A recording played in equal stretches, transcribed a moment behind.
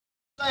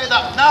Say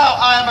that now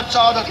I am a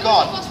child of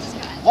God.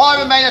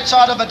 Why remain a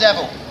child of the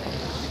devil?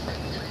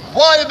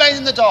 Why remain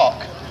in the dark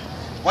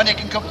when you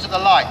can come to the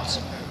light?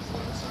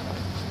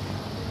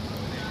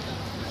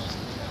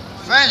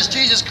 Friends,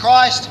 Jesus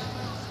Christ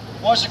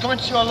wants to come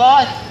into your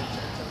life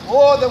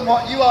more than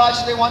what you are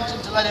actually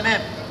wanting to let him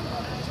in.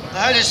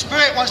 The Holy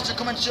Spirit wants to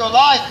come into your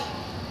life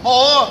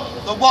more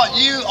than what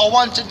you are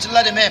wanting to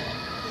let him in.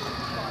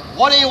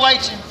 What are you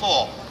waiting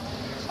for?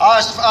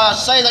 I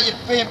say that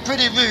you're being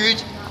pretty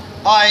rude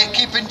by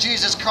keeping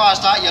Jesus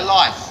Christ out of your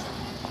life.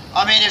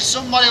 I mean, if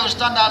somebody will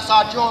stand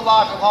outside your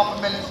life with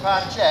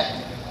 £500,000 cheque,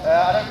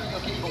 I don't think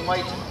you'll keep them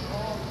waiting.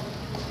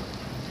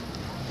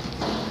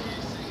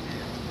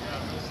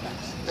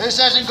 It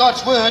says in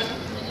God's word,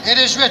 it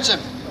is written,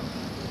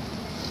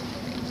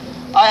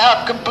 I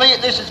have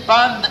complete, this is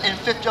banned in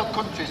 50 odd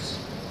countries.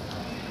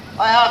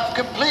 I have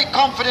complete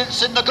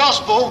confidence in the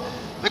gospel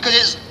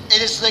because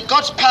it is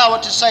God's power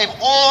to save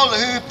all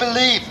who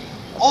believe.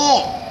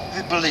 All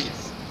who believe.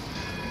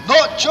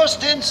 Not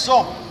just in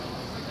some.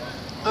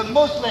 The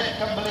Muslim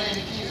can believe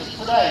in Jesus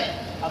today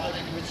and they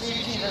can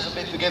receive Jesus and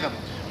be forgiven.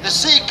 The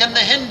Sikh and the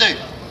Hindu.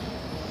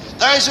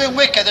 Those who are in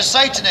Wicca, the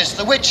Satanists,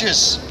 the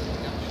witches.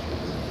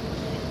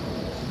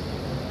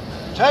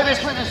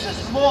 Jehovah's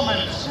Witnesses, the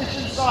Mormons,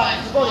 Christian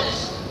Science, the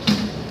Buddhists.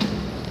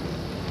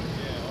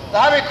 The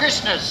Hare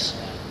Krishnas.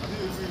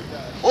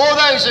 All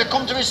those who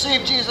come to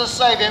receive Jesus as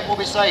Saviour will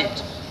be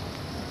saved.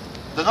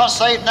 They're not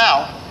saved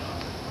now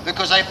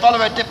because they follow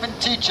a different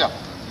teacher.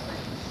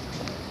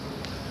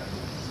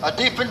 A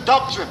different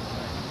doctrine.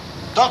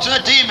 Doctrine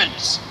of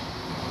demons.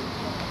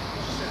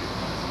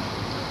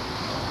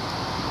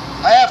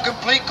 I have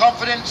complete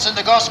confidence in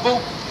the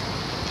gospel.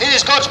 It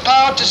is God's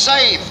power to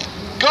save.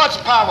 God's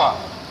power.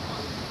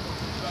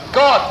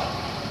 God,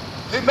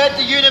 who made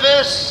the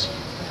universe,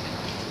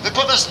 who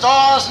put the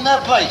stars in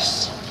their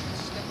place.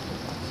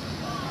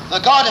 The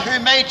God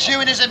who made you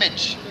in his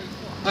image.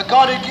 The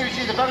God who gives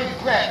you the very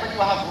breath that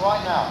you have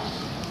right now.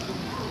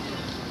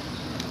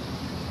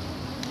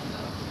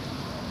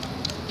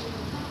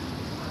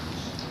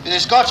 It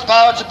is God's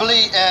power to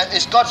believe.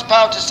 It's God's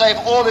power to save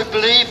all who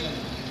believe.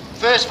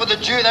 First for the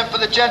Jew, then for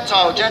the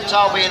Gentile.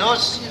 Gentile being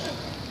us.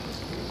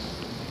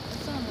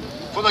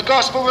 For the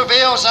gospel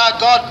reveals how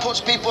God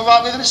puts people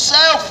right with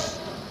himself.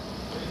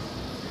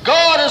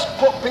 God has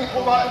put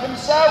people right with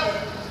himself.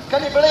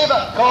 Can you believe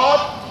it?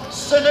 God,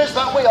 sinners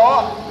that we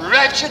are,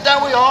 wretched that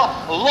we are,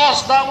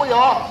 lost that we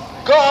are,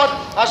 God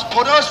has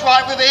put us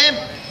right with him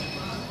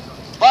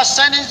by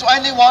sending his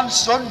only one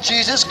Son,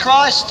 Jesus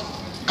Christ.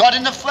 God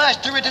in the flesh.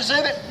 Do we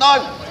deserve it? No.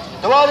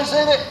 Do I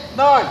deserve it?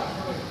 No.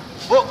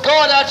 But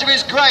God out of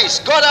his grace,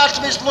 God out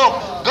of his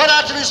love, God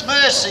out of his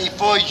mercy,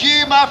 for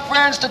you, my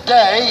friends,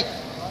 today,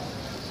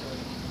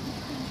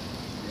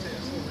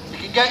 he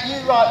can get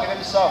you right with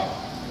himself.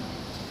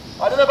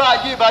 I don't know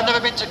about you, but I've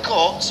never been to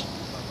court.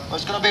 Well,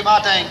 it's going to be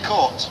my day in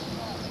court.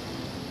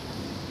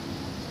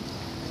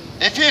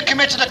 If you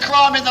committed a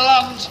crime in the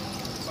land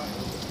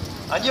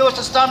and you were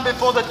to stand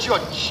before the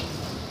judge,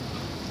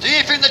 do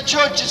you think the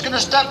judge is going to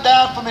step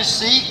down from his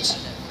seat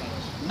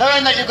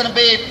knowing that you're going to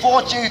be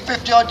 40,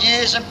 50 odd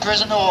years in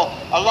prison or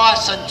a life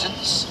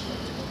sentence?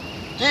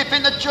 Do you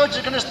think the judge is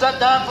going to step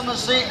down from the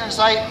seat and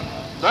say,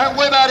 don't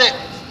worry about it,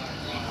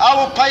 I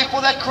will pay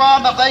for their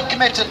crime that they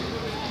committed?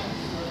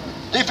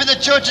 Do you think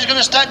the judge is going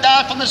to step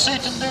down from the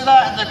seat and do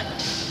that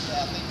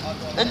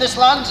in this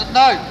land?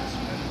 No.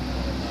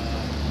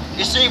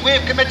 You see,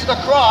 we've committed a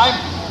crime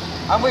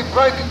and we've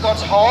broken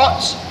God's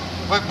heart.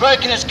 We've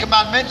broken his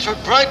commandments,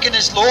 we've broken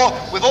his law,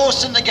 we've all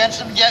sinned against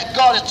him, yet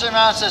God has turned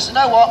around and says, you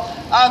know what,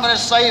 I'm going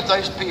to save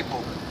those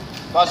people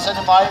by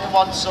sending my only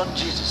one Son,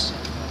 Jesus.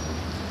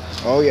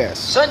 Oh yes.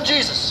 Send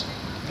Jesus,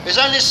 his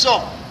only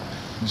Son.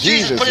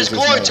 Jesus put his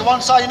glory to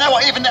one side. You know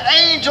what, even the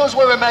angels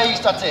were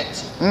amazed at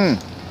it.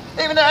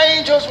 Even the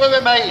angels were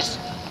amazed.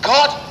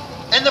 God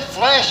in the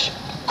flesh,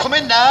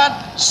 coming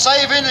down,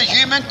 saving the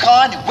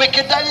humankind,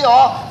 wicked that they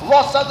are,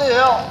 lost that they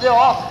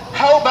are,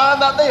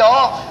 hellbound that they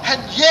are,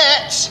 and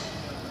yet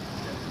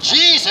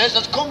Jesus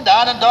has come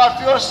down and died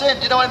for your sin.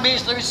 Do you know what it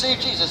means to receive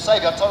Jesus as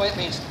Saviour? I'll tell you what it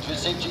means to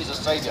receive Jesus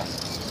as Saviour.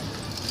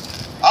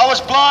 I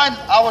was blind,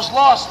 I was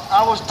lost,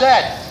 I was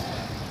dead.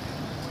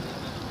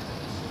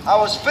 I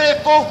was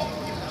fearful,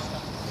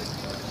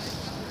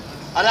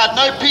 and I had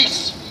no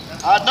peace,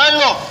 I had no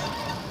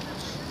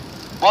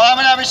love. But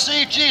when I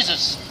received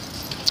Jesus,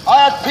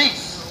 I had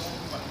peace,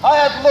 I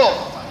had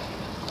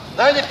love.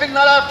 The only thing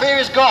that I fear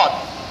is God.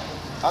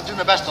 I'm doing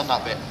my best on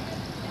that bit.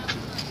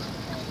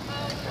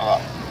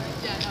 Alright.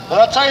 But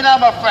I'll tell you now,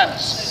 my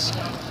friends,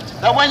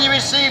 that when you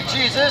receive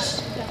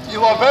Jesus,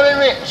 you are very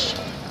rich.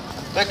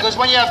 Because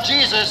when you have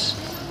Jesus,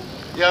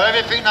 you have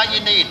everything that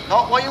you need.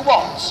 Not what you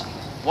want,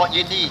 what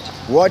you need.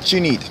 What you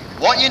need.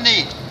 What you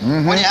need.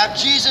 When you have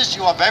Jesus,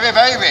 you are very,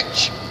 very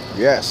rich.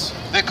 Yes.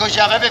 Because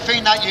you have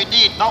everything that you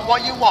need, not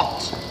what you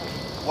want,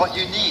 what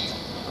you need.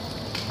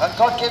 And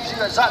God gives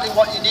you exactly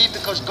what you need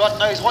because God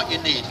knows what you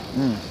need.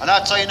 And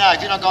I'll tell you now,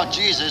 if you've not got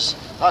Jesus,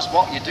 that's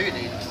what you do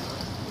need.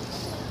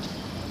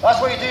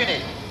 That's what you do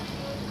need.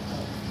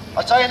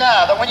 I tell you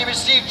now that when you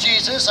receive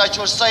Jesus as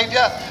your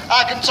Saviour,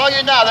 I can tell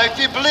you now that if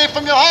you believe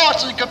from your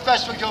heart and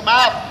confess with your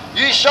mouth,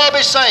 you shall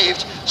be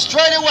saved.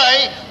 Straight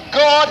away,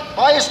 God,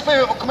 by His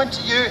Spirit, will come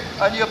into you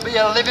and you'll be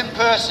a living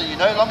person.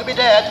 You'll no longer be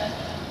dead,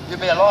 you'll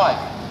be alive.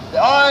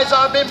 The eyes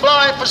that have been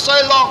blind for so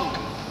long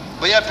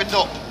will be opened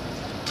up.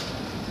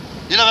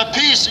 You'll have a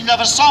peace and you'll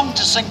have a song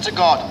to sing to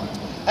God.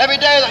 Every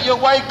day that you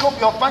wake up,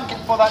 you're thanking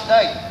for that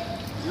day.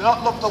 Do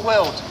not love the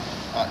world.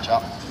 Right,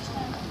 chap.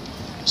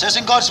 It says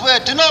in God's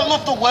word, do not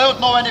love the world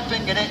nor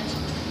anything in it.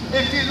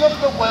 If you love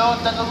the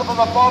world, then the love of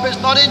the Father is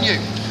not in you.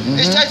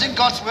 It says in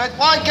God's word,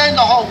 why gain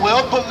the whole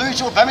world but lose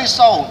your very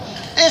soul?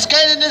 Is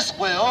gaining this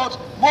world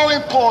more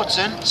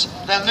important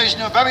than losing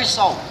your very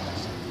soul?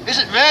 Is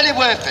it really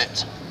worth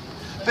it?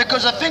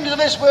 Because the things of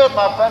this world,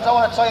 my friends, I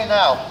want to tell you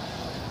now.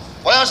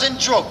 When I was in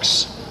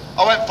drugs,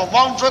 I went from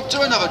one drug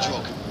to another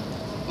drug,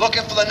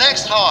 looking for the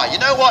next high. You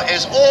know what?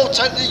 It's all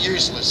totally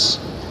useless.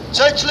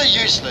 Totally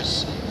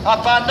useless.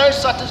 I found no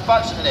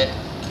satisfaction in it.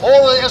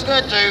 All it was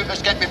going to do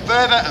is get me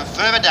further and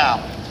further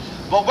down.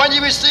 But when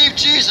you receive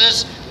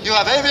Jesus, you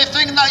have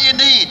everything that you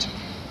need.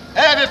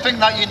 Everything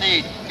that you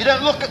need. You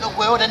don't look at the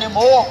world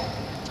anymore.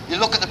 You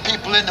look at the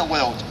people in the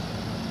world.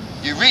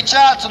 You reach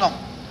out to them.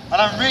 And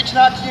I'm reaching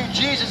out to you.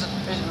 Jesus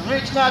is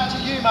reaching out to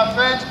you, my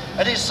friends.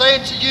 And He's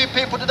saying to you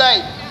people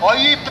today, are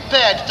you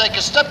prepared to take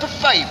a step of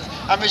faith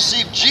and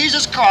receive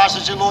Jesus Christ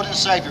as your Lord and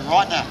Saviour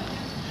right now?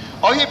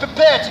 Are you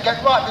prepared to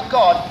get right with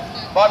God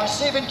by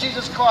receiving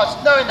Jesus Christ,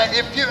 knowing that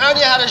if you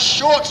only had a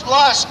short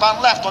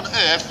lifespan left on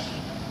earth,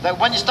 that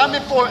when you stand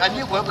before it, and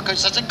you will, because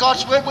it says in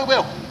God's word we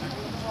will.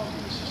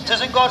 It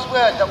says in God's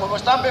word that we will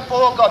stand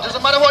before God.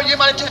 Doesn't matter what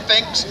humanity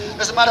thinks,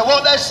 doesn't matter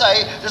what they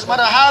say, doesn't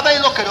matter how they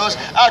look at us,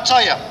 I'll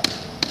tell you.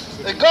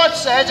 If God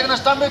says you're going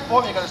to stand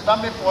before Him, you're going to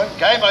stand before Him,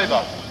 game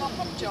over.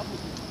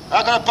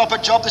 I've got a proper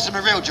job, this is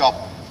my real job.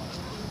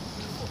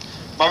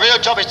 My real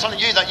job is telling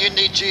you that you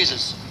need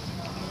Jesus.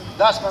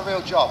 That's my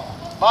real job.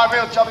 My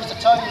real job is to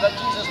tell you that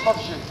Jesus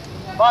loves you.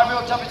 My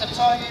real job is to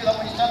tell you that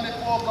when you stand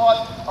before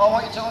God, I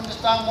want you to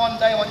understand one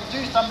day when you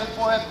do stand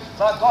before Him,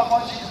 that God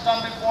wants you to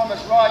stand before Him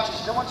as righteous.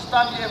 He doesn't want He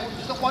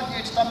doesn't want you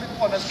to stand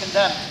before Him as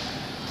condemned.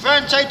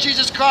 Friend, take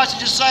Jesus Christ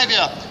as your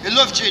Saviour. He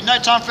loves you. No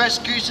time for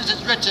excuses,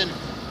 it's written.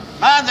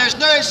 Man, there's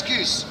no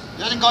excuse.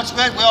 In God's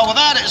word, we are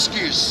without an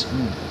excuse.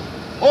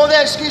 All the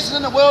excuses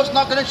in the world is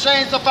not going to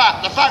change the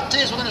fact. The fact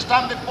is we're going to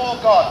stand before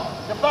God.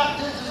 The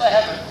fact is there's a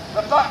heaven.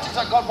 The fact is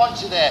that God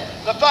wants you there.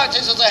 The fact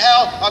is there's a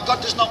hell and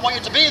God does not want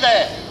you to be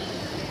there.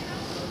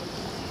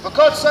 For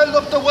God so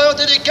loved the world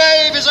that He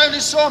gave His only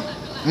Son.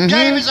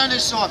 Gave His only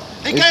Son.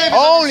 He gave His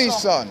only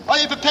Son. Are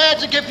you prepared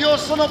to give your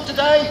Son up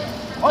today?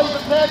 Are you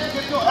prepared to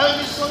give your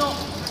only Son up?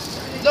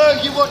 No,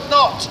 you would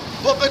not.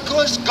 But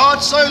because God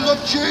so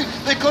loved you,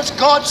 because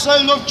God so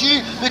loved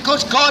you,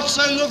 because God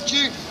so loved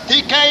you,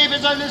 He gave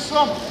His only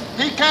Son.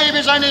 He gave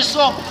His only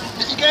Son.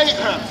 He gave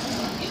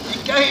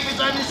His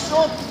only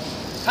Son.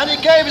 And He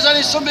gave His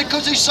only Son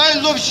because He so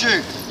loves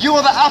you. You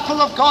are the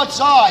apple of God's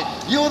eye.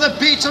 You are the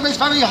beat of His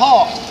very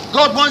heart.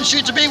 God wants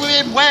you to be with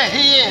Him where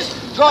He is.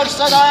 God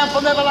said, I am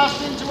from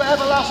everlasting to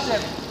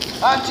everlasting.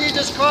 And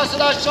Jesus Christ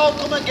said, I shall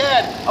come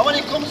again. And when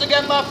He comes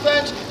again, my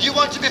friends, you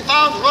want to be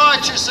found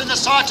righteous in the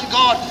sight of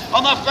God.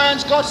 And my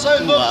friends, God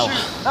so loves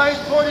you. Now He's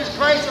poured His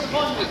grace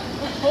upon you.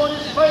 He's poured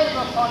His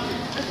favour upon you.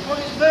 He's poured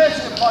His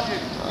mercy upon you.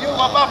 You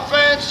are my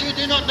friends, you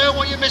do not know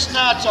what you're missing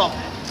out on.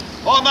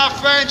 Oh, my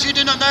friends, you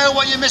do not know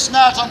what you're missing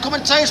out on. Come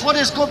and taste what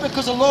is good,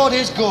 because the Lord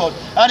is good.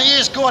 And He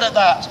is good at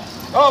that.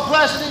 Oh,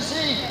 blessed is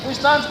he who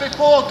stands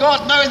before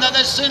God knowing that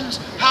their sins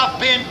have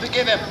been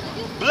forgiven.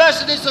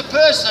 Blessed is the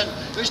person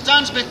who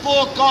stands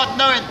before God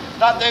knowing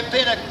that they've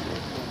been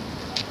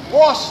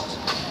washed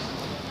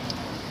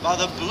by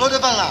the blood of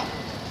the Lamb.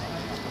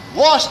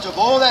 Washed of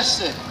all their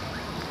sin.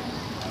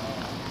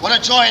 What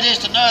a joy it is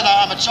to know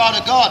that I'm a child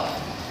of God.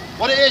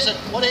 What it is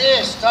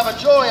to have a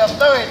joy of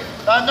knowing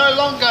that I no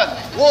longer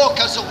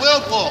walk as the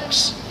world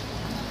walks.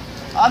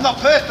 I'm not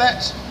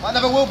perfect. I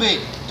never will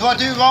be. Do I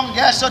do wrong?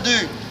 Yes, I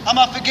do. Am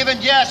I forgiven?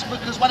 Yes,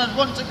 because when I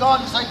run to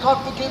God and say,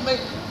 God, forgive me,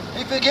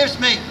 He forgives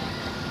me.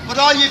 But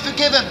are you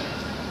forgiven?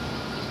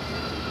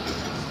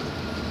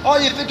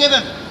 Are you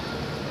forgiven?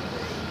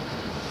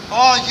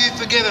 Are you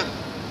forgiven?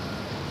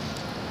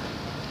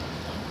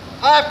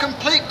 I have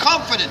complete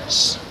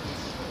confidence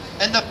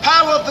in the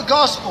power of the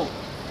gospel.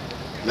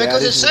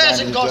 Because it says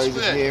in God's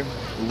word,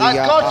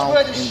 that God's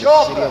word is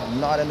sharper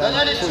than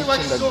any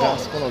two-edged sword.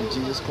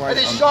 It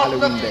is sharp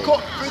enough to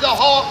cut through the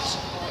heart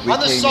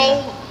and the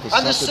soul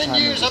and the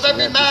sinews of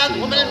every man,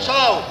 woman and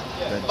child.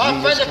 My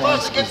friend, if I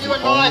was to give you a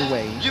knife,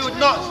 you would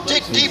not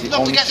dig deep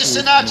enough to get the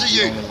sin out of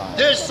you.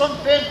 There's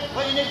something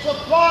that you need to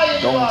apply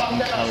in your life.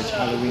 Don't encourage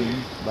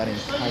Halloween, but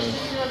encourage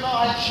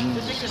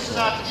Jesus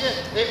Christ.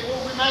 It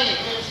will remain,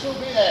 it will still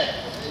be there.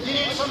 You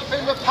need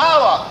something with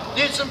power.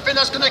 You need something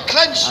that's going to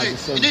cleanse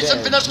you. You need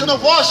something that's going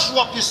to wash you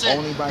off your sin.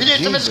 You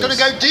need something that's going to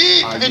go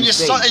deep in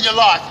your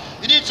life.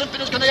 You need something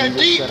that's going to go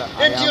deep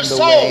into your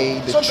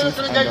soul. Something that's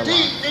going to go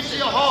deep into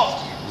your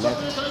heart. Let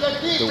Something that's going to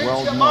go deep the into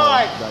world your know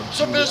mind. that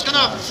Something that's Jesus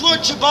going to Christ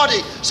flood your body.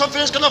 Something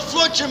that's going to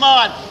flood your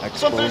mind.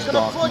 Something that's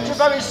going to flood your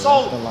very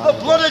soul. The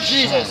blood of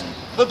Jesus.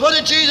 The blood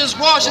of Jesus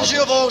washes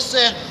you of all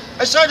sin.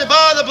 It's only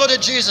by the blood of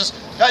Jesus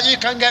that you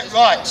can get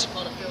right.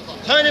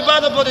 It's only by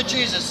the blood of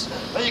Jesus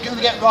that you can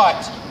get right.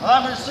 And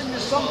I'm going to sing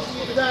this song to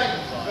you today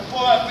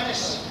before I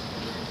finish.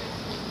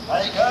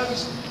 And it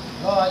goes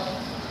like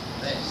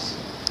this.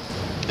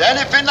 The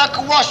only thing that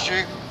can wash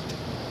you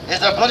is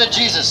the blood of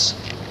Jesus.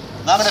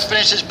 And I'm going to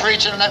finish this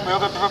preaching and let my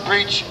other brother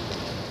preach.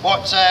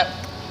 But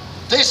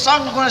this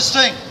song I'm going to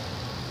sing.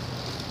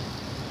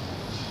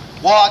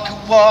 What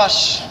can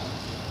wash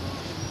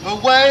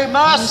away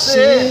my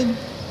sin?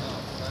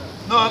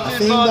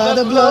 Nothing but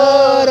the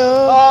blood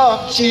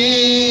of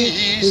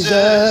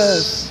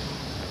Jesus.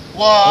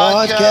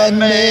 What can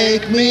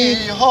make me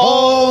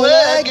whole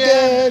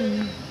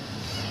again?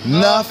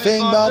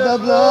 Nothing but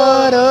the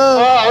blood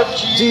of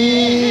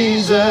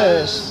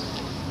Jesus.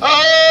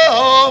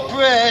 Oh,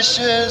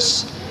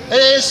 precious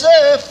is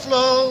the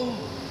flow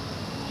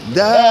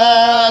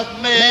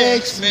That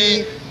makes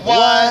me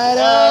white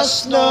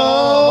as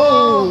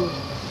snow.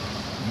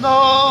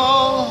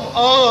 No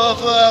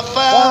other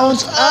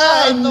fount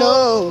I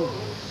know.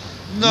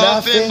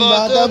 Nothing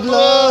but the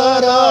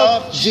blood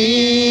of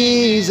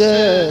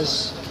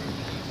Jesus.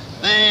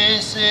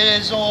 This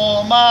is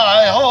all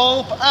my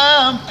hope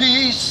and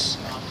peace.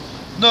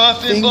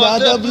 Nothing but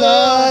the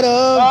blood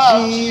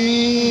of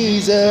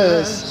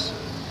Jesus.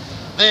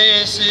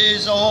 This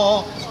is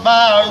all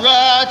my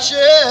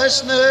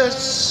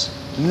righteousness.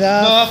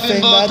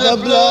 Nothing but the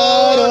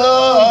blood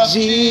of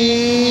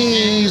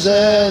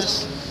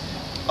Jesus.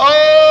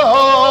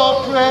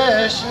 Oh,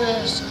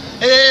 precious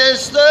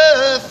is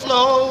the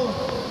flow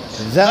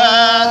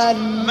That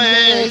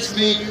makes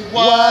me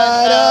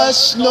white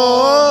as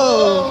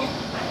snow.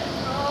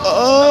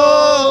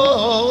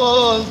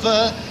 Oh,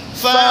 the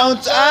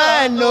Fount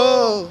I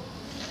know.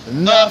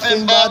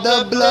 Nothing but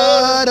the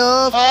blood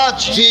of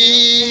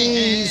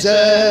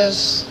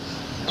Jesus.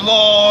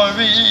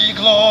 Glory,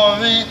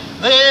 glory,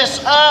 this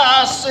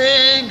I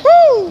sing.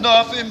 Woo!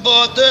 Nothing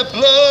but the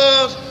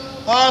blood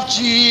of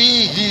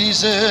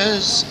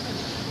Jesus.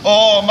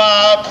 All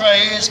my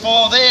praise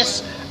for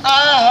this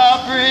I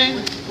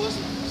bring.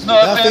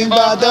 Nothing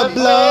but the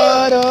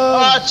blood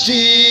of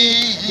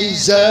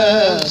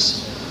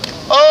Jesus.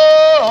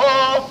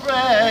 Oh,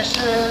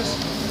 precious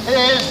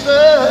is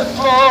the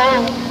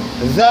flow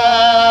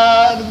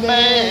That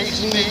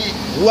makes me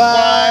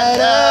white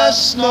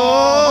as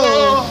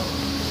snow.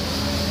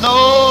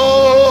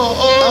 No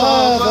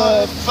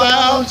other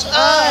fount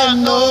I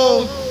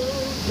know.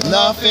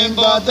 Nothing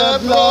but the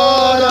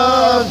blood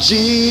of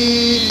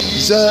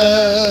Jesus.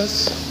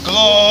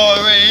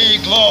 Glory,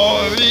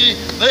 glory,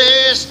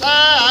 this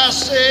I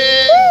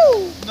sing.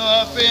 Woo!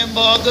 Nothing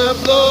but the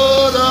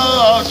blood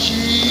of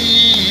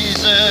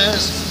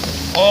Jesus.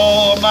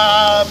 All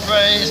my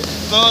praise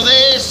for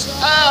this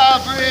I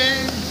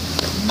bring.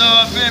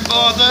 Nothing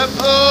but the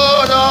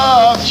blood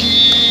of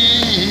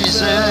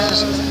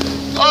Jesus.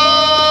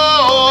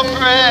 Oh,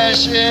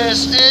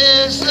 precious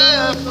is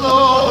the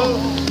flow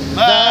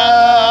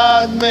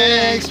That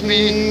makes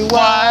me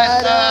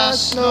white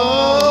as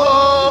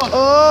snow.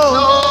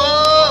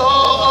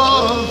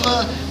 Oh,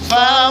 the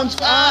fount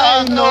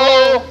I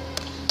know.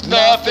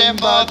 Nothing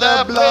but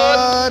the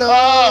blood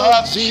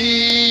of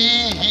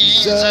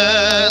Jesus.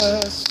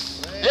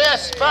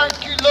 Yes,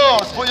 thank you,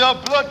 Lord, for your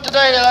blood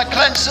today that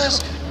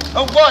cleanses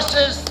and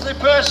washes the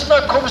person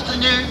that comes to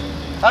you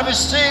and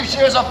receives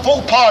you as a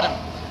full pardon.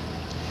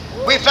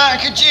 We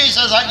thank you,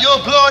 Jesus, that your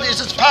blood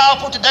is as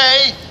powerful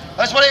today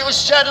as when it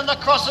was shed on the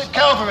cross at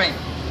Calvary.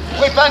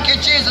 We thank you,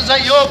 Jesus,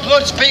 that your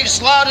blood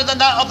speaks louder than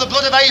that of the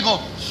blood of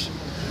Abel.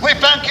 We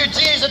thank you,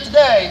 Jesus,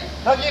 today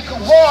that you can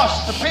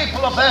wash the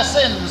people of their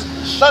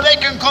sins, that they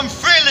can come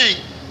freely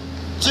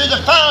to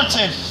the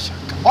fountain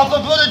of the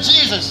blood of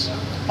Jesus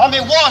and be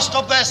washed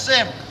of their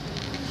sin.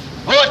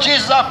 Lord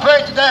Jesus, I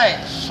pray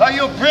today that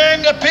you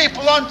bring the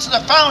people onto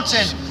the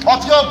fountain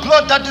of your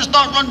blood that does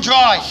not run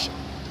dry.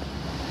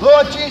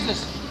 Lord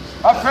Jesus,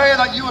 I pray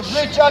that you would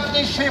reach out to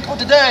these people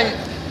today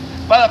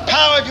by the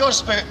power of your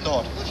Spirit,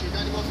 Lord.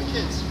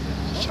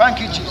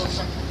 Thank you,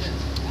 Jesus.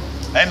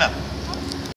 Amen.